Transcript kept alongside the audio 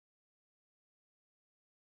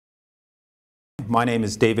My name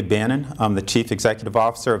is David Bannon. I'm the Chief Executive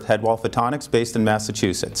Officer of Headwall Photonics based in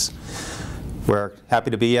Massachusetts. We're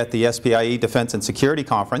happy to be at the SPIE Defense and Security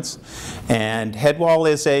Conference. And Headwall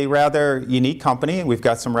is a rather unique company. We've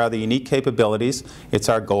got some rather unique capabilities. It's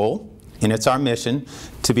our goal and it's our mission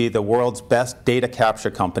to be the world's best data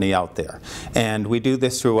capture company out there. And we do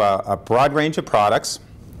this through a broad range of products.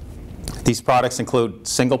 These products include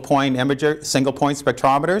single-point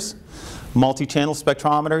spectrometers, multi-channel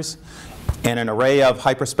spectrometers, and an array of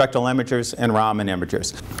hyperspectral imagers and Raman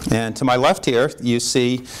imagers. And to my left here, you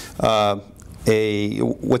see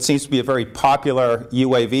what seems to be a very popular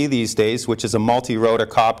UAV these days, which is a multi-rotor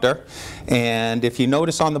copter. And if you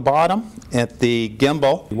notice on the bottom, at the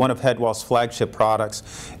gimbal, one of Headwall's flagship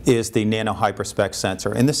products is the Nano Hyperspec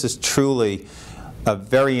sensor. And this is truly a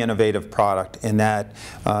very innovative product in that,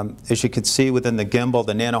 as you can see within the gimbal,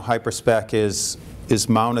 the Nano Hyperspec is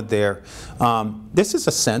mounted there. This is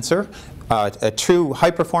a sensor, a true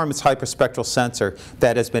high-performance hyperspectral sensor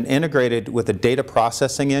that has been integrated with a data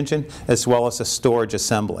processing engine as well as a storage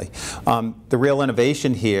assembly. The real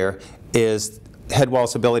innovation here is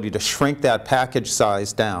Headwall's ability to shrink that package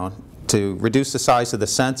size down to reduce the size of the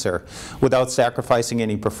sensor without sacrificing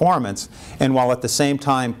any performance, and while at the same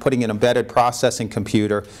time putting an embedded processing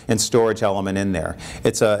computer and storage element in there.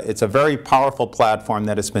 It's a very powerful platform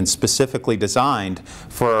that has been specifically designed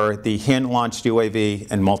for the hand-launched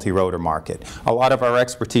UAV and multi-rotor market. A lot of our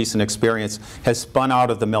expertise and experience has spun out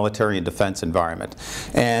of the military and defense environment.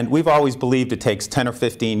 And we've always believed it takes 10 or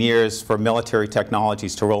 15 years for military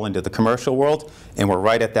technologies to roll into the commercial world, and we're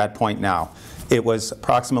right at that point now. It was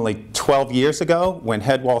approximately 12 years ago when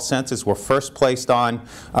Headwall sensors were first placed on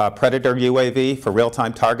Predator UAV for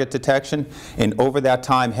real-time target detection, and over that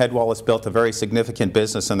time Headwall has built a very significant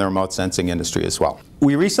business in the remote sensing industry as well.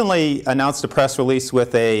 We recently announced a press release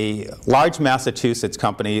with a large Massachusetts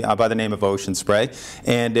company by the name of Ocean Spray,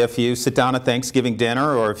 and if you sit down at Thanksgiving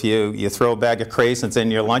dinner or if you throw a bag of craisins in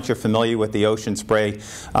your lunch, you're familiar with the Ocean Spray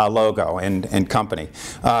logo and company.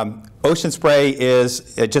 Ocean Spray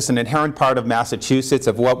is just an inherent part of Massachusetts,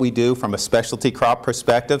 of what we do from a specialty crop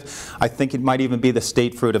perspective. I think it might even be the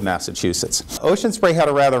state fruit of Massachusetts. Ocean Spray had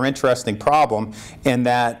a rather interesting problem in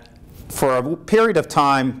that for a period of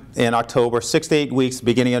time in October, 6 to 8 weeks,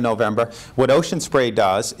 beginning of November, what Ocean Spray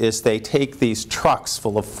does is they take these trucks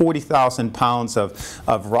full of 40,000 pounds of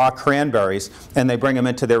raw cranberries and they bring them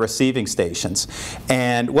into their receiving stations.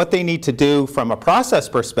 And what they need to do from a process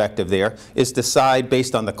perspective there is decide,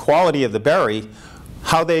 based on the quality of the berry,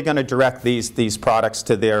 how they're going to direct these products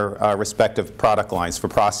to their respective product lines for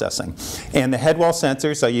processing. And the Headwall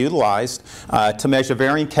sensors are utilized to measure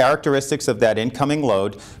varying characteristics of that incoming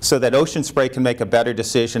load so that Ocean Spray can make a better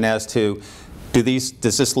decision as to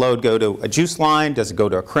does this load go to a juice line, does it go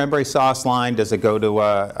to a cranberry sauce line, does it go to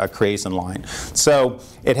a craisin line. So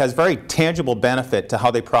it has very tangible benefit to how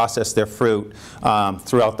they process their fruit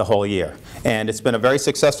throughout the whole year. And it's been a very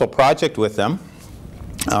successful project with them.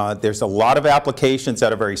 There's a lot of applications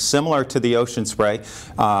that are very similar to the Ocean Spray,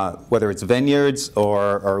 whether it's vineyards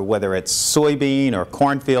or whether it's soybean or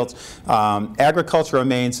cornfields. Agriculture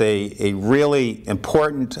remains a really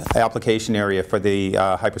important application area for the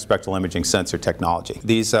hyperspectral imaging sensor technology.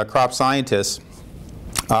 These crop scientists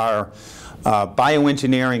are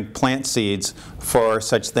bioengineering plant seeds for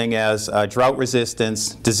such thing as drought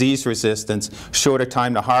resistance, disease resistance, shorter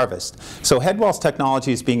time to harvest. So Headwall's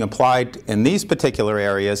technology is being applied in these particular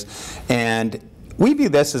areas, and we view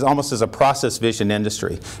this as almost as a process vision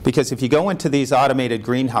industry, because if you go into these automated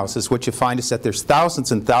greenhouses, what you find is that there's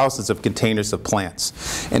thousands and thousands of containers of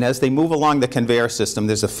plants. And as they move along the conveyor system,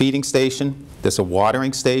 there's a feeding station, there's a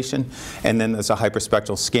watering station, and then there's a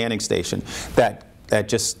hyperspectral scanning station that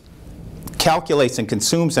just calculates and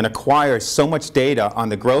consumes and acquires so much data on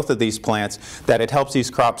the growth of these plants that it helps these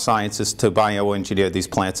crop scientists to bioengineer these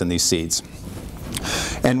plants and these seeds.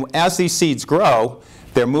 And as these seeds grow,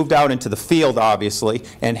 they're moved out into the field, obviously,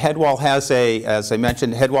 and Headwall has as I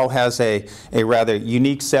mentioned, Headwall has a rather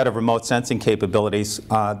unique set of remote sensing capabilities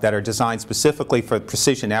that are designed specifically for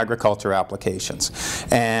precision agriculture applications.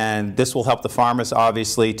 And this will help the farmers,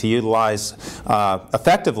 obviously, to utilize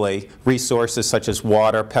effectively resources such as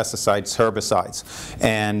water, pesticides, herbicides.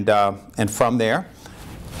 And from there,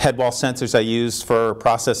 Headwall sensors are used for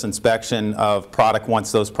process inspection of product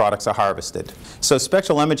once those products are harvested. So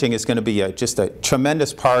spectral imaging is going to be just a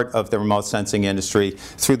tremendous part of the remote sensing industry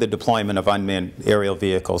through the deployment of unmanned aerial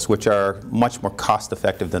vehicles, which are much more cost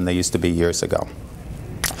effective than they used to be years ago.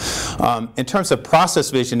 In terms of process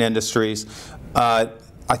vision industries,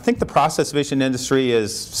 I think the process vision industry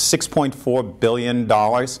is $6.4 billion,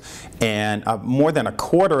 and more than a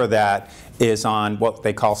quarter of that is on what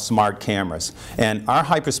they call smart cameras. And our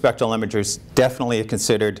hyperspectral imagers definitely are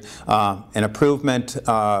considered an improvement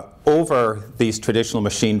over these traditional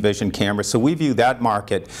machine vision cameras. So we view that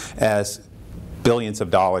market as billions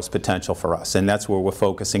of dollars potential for us, and that's where we're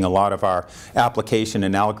focusing a lot of our application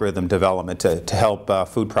and algorithm development to help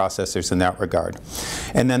food processors in that regard.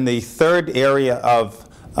 And then the third area of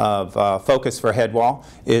focus for Headwall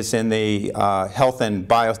is in the health and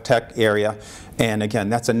biotech area, and again,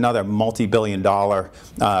 that's another multi-billion-dollar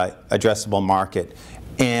addressable market.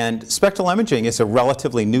 And spectral imaging is a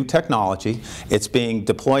relatively new technology. It's being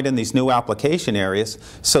deployed in these new application areas,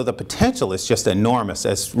 so the potential is just enormous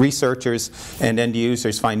as researchers and end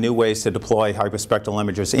users find new ways to deploy hyperspectral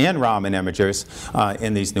imagers and Raman imagers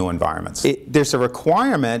in these new environments. There's a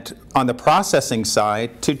requirement on the processing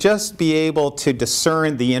side to just be able to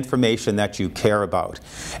discern the information that you care about.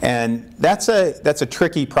 And that's a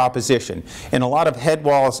tricky proposition. And a lot of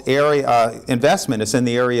Headwall's area investment is in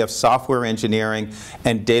the area of software engineering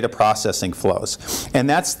and data processing flows. And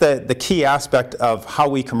that's the key aspect of how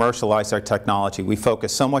we commercialize our technology. We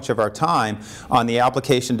focus so much of our time on the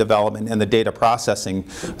application development and the data processing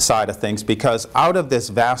side of things, because out of this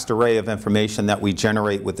vast array of information that we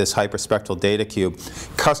generate with this hyperspectral data cube,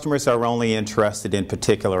 customers are only interested in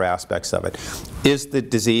particular aspects of it. Is the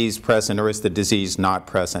disease present or is the disease not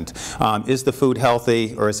present? Is the food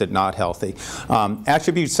healthy or is it not healthy?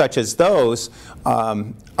 Attributes such as those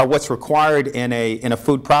are what's required in a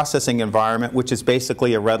food processing environment, which is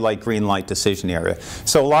basically a red light, green light decision area.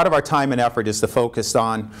 So a lot of our time and effort is to focus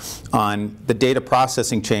on the data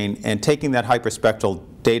processing chain and taking that hyperspectral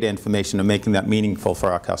data information and making that meaningful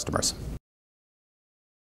for our customers.